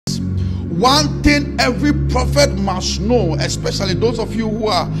One thing every prophet must know, especially those of you who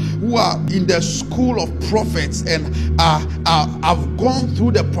are in the school of prophets and have gone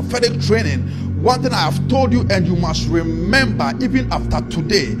through the prophetic training. One thing I have told you, and you must remember even after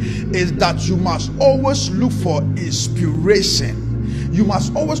today, is that you must always look for inspiration. You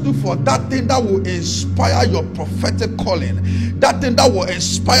must always look for that thing that will inspire your prophetic calling, that thing that will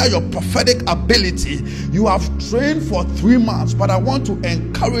inspire your prophetic ability. You have trained for 3 months, but I want to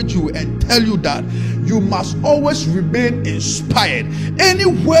encourage you and tell you that you must always remain inspired.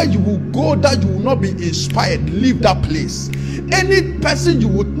 Anywhere you will go that you will not be inspired, leave that place. Any person you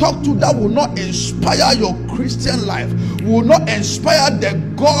will talk to that will not inspire your Christian life, will not inspire the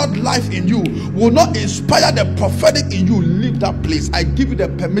God life in you, will not inspire the prophetic in you, leave that place. I give you the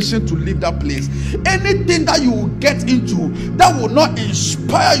permission to leave that place. Anything that you will get into that will not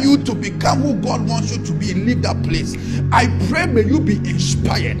inspire you to become who God wants you to be, leave that place. I pray may you be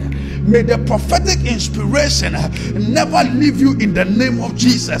inspired. May the prophetic inspiration never leave you in the name of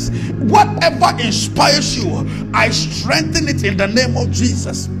Jesus. Whatever inspires you, I strengthen it in the name of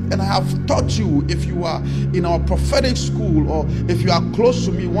Jesus. And I have taught you, if you are in our prophetic school or if you are close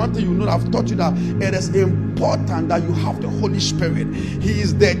to me, one thing you know, I've taught you that it is important that you have the Holy Spirit. He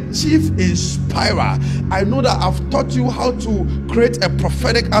is the chief inspirer. I know that I've taught you how to create a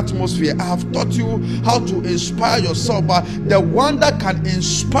prophetic atmosphere. I have taught you how to inspire yourself, but the one that can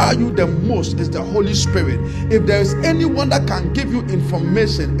inspire you the most is the Holy Spirit. If there is anyone that can give you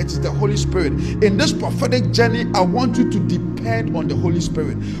information, it is the Holy Spirit. In this prophetic journey, I want you to depend on the Holy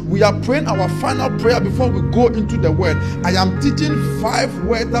Spirit. We are praying our final prayer before we go into the word. I am teaching 5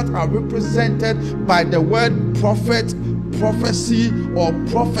 words that are represented by the word prophet, prophecy, or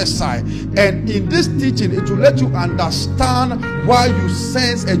prophesy. And in this teaching, it will let you understand why you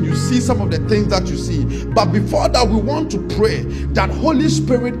sense and you see some of the things that you see. But before that, we want to pray that Holy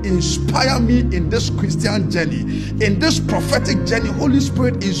Spirit inspire me in this Christian journey, in this prophetic journey. Holy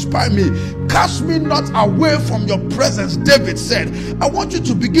Spirit inspire me. Cast me not away from your presence, David said. I want you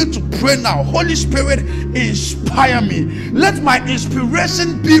to begin to pray now. Holy Spirit, inspire me. Let my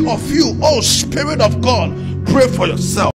inspiration be of you, oh Spirit of God. Pray for yourself.